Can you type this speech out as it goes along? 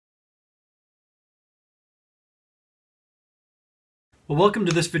Well, welcome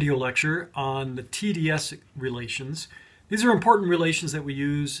to this video lecture on the Tds relations. These are important relations that we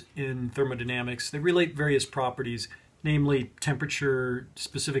use in thermodynamics. They relate various properties, namely temperature,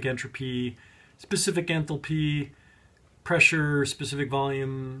 specific entropy, specific enthalpy, pressure, specific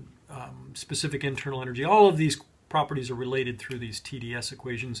volume, specific internal energy. All of these properties are related through these Tds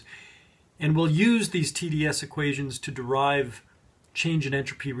equations. And we'll use these Tds equations to derive change in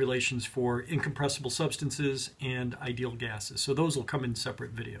entropy relations for incompressible substances and ideal gases. So those will come in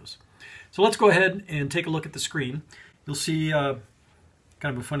separate videos. So let's go ahead and take a look at the screen. You'll see kind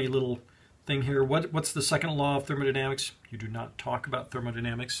of a funny little thing here. What's the second law of thermodynamics? You do not talk about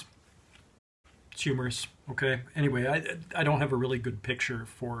thermodynamics. It's humorous, okay? Anyway, I don't have a really good picture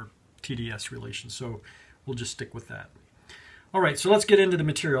for Tds relations, so we'll just stick with that. All right, so let's get into the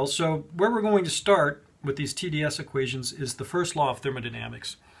material. So where we're going to start with these Tds equations is the first law of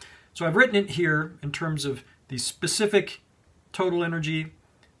thermodynamics. So I've written it here in terms of the specific total energy,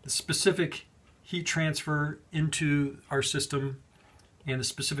 the specific heat transfer into our system, and the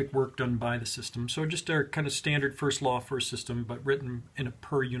specific work done by the system. So just our kind of standard first law for a system, but written in a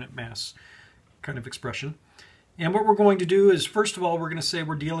per unit mass kind of expression. And what we're going to do is, first of all, we're going to say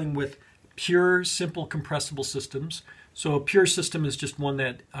we're dealing with pure, simple, compressible systems. So a pure system is just one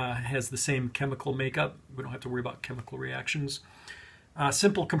that has the same chemical makeup. We don't have to worry about chemical reactions.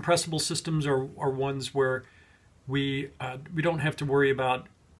 Simple compressible systems are ones where we don't have to worry about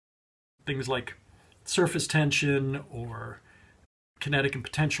things like surface tension or kinetic and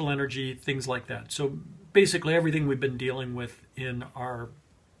potential energy, things like that. So basically everything we've been dealing with in our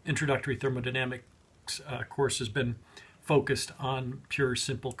introductory thermodynamics course has been focused on pure,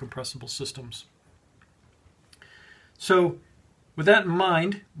 simple, compressible systems. So with that in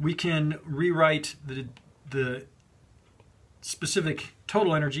mind, we can rewrite the specific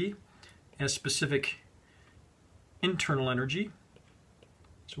total energy as specific internal energy.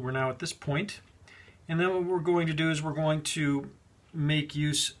 So we're now at this point. And then what we're going to do is we're going to make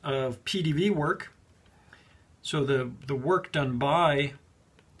use of Pdb work. So the work done by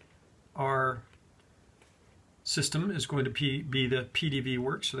our system is going to be the Pdb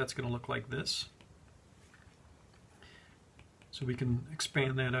work. So that's going to look like this. So we can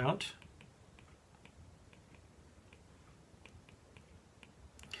expand that out.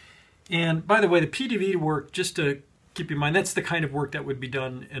 And by the way, the Pdb work, just to keep in mind, that's the kind of work that would be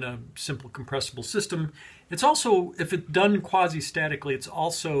done in a simple compressible system. It's also, if it's done quasi-statically, it's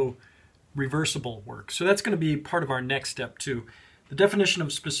also reversible work. So that's going to be part of our next step too. The definition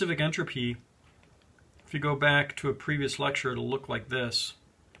of specific entropy, if you go back to a previous lecture, it'll look like this,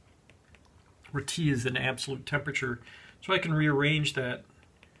 where T is an absolute temperature. So I can rearrange that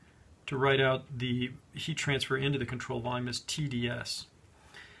to write out the heat transfer into the control volume as Tds.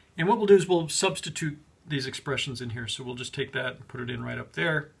 And what we'll do is we'll substitute these expressions in here. So we'll just take that and put it in right up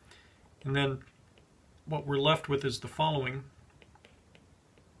there. And then what we're left with is the following.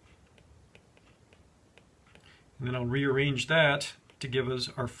 And then I'll rearrange that to give us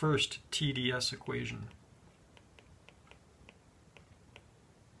our first Tds equation.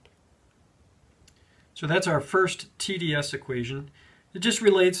 So that's our first Tds equation. It just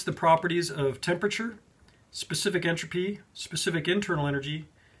relates the properties of temperature, specific entropy, specific internal energy,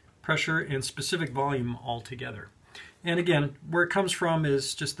 pressure, and specific volume all together. And again, where it comes from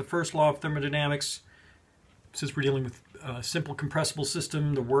is just the first law of thermodynamics. Since we're dealing with a simple compressible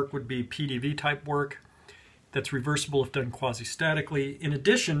system, the work would be Pdv type work that's reversible if done quasi-statically. In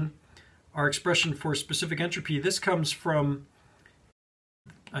addition, our expression for specific entropy, this comes from,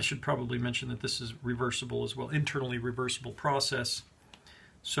 I should probably mention that this is reversible as well, internally reversible process.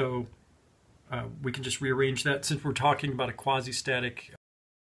 So we can just rearrange that. Since we're talking about a quasi-static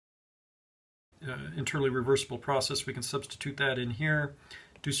internally reversible process, we can substitute that in here,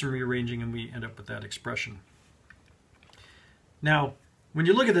 do some rearranging, and we end up with that expression. Now, when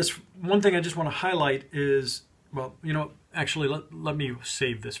you look at this, one thing I just want to highlight is, well, you know, actually let me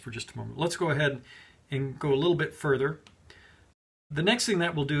save this for just a moment. Let's go ahead and go a little bit further. The next thing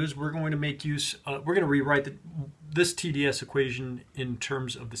that we'll do is we're going to make use, we're going to rewrite this Tds equation in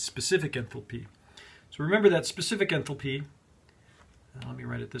terms of the specific enthalpy. So remember that specific enthalpy, let me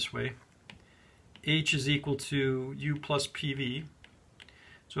write it this way, H is equal to U plus PV.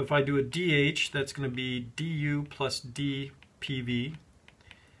 So if I do a dH, that's going to be du plus dPV,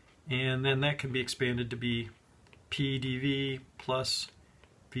 and then that can be expanded to be Pdv plus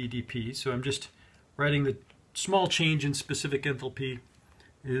VdP. So I'm just writing the small change in specific enthalpy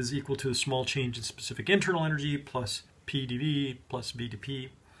is equal to the small change in specific internal energy plus Pdv plus VdP.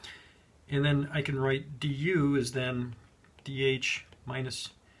 And then I can write du is then dH minus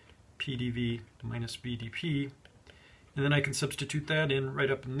Pdv minus VdP. And then I can substitute that in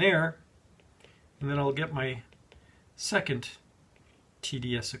right up in there, and then I'll get my second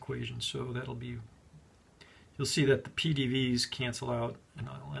TDS equation. So that'll be, you'll see that the PdVs cancel out, and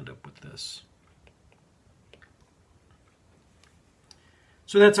I'll end up with this.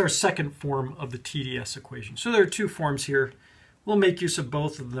 So that's our second form of the TDS equation. So there are two forms here. We'll make use of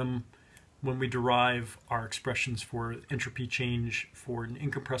both of them when we derive our expressions for entropy change for an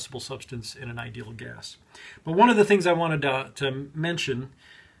incompressible substance and an ideal gas. But one of the things I wanted to mention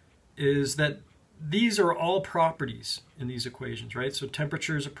is that these are all properties in these equations, right? So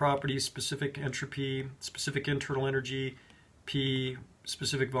temperature is a property, specific entropy, specific internal energy, P,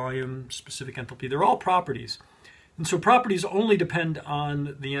 specific volume, specific enthalpy. They're all properties. And so properties only depend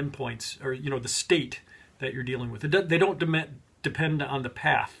on the endpoints, or the state that you're dealing with. They don't depend on the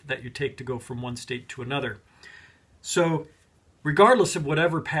path that you take to go from one state to another. So regardless of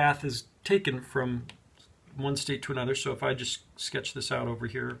whatever path is taken from one state to another, so if I just sketch this out over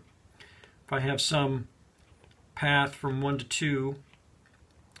here, if I have some path from 1 to 2,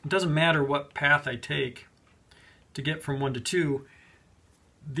 it doesn't matter what path I take to get from 1 to 2,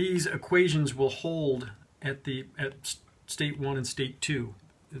 these equations will hold at state 1 and state 2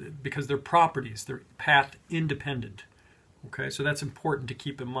 because they're properties, they're path independent. Okay, so that's important to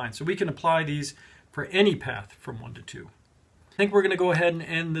keep in mind. So we can apply these for any path from 1 to 2. I think we're going to go ahead and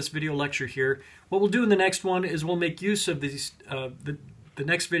end this video lecture here. What we'll do in the next one is we'll make use of these, the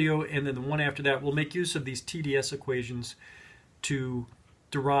next video and then the one after that, we'll make use of these TDS equations to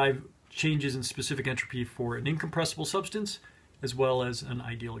derive changes in specific entropy for an incompressible substance as well as an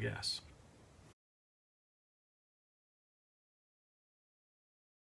ideal gas.